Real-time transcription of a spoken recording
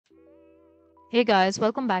Hey guys,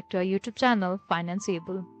 welcome back to our YouTube channel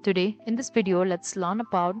Financeable. Today in this video, let's learn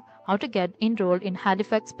about how to get enrolled in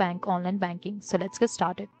Halifax Bank online banking. So let's get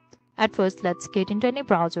started. At first, let's get into any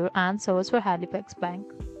browser and search for Halifax Bank.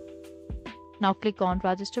 Now click on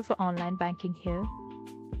register for online banking here.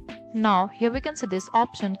 Now here we can see this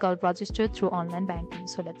option called register through online banking.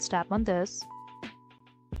 So let's tap on this.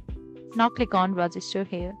 Now click on register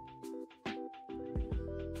here.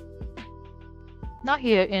 Now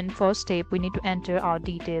here in first step, we need to enter our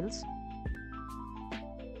details.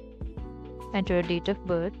 Enter date of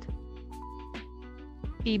birth,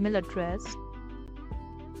 email address,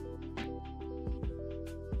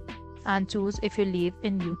 and choose if you live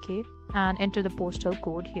in UK and enter the postal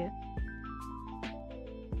code here.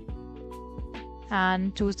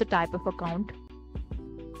 And choose the type of account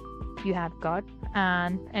you have got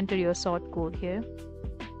and enter your sort code here.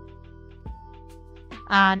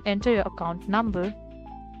 And enter your account number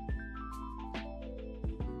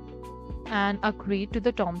and agree to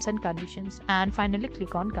the terms and conditions, and finally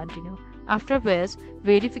click on continue. After which,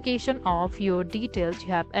 verification of your details you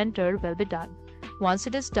have entered will be done. Once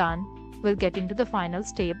it is done, we'll get into the final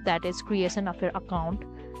step, that is creation of your account,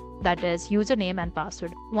 that is username and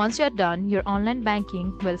password. Once you are done, your online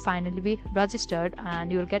banking will finally be registered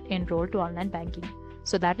and you will get enrolled to online banking.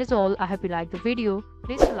 So that is all. I hope you liked the video.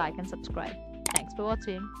 Please like and subscribe. Thanks for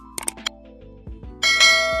watching.